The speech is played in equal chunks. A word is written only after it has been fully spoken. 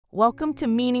Welcome to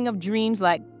Meaning of Dreams.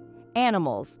 Like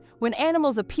animals. When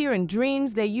animals appear in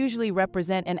dreams, they usually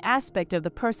represent an aspect of the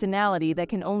personality that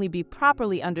can only be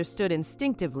properly understood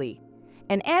instinctively.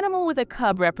 An animal with a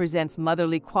cub represents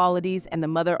motherly qualities and the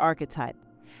mother archetype.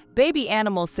 Baby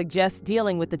animals suggest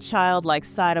dealing with the childlike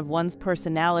side of one's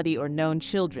personality or known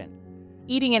children.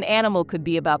 Eating an animal could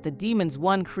be about the demons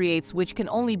one creates, which can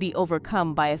only be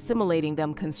overcome by assimilating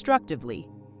them constructively.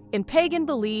 In pagan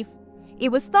belief,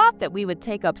 it was thought that we would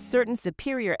take up certain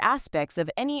superior aspects of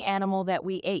any animal that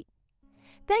we ate.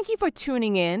 Thank you for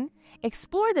tuning in.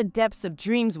 Explore the depths of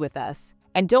dreams with us.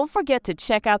 And don't forget to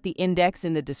check out the index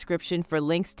in the description for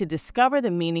links to discover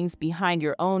the meanings behind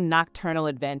your own nocturnal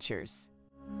adventures.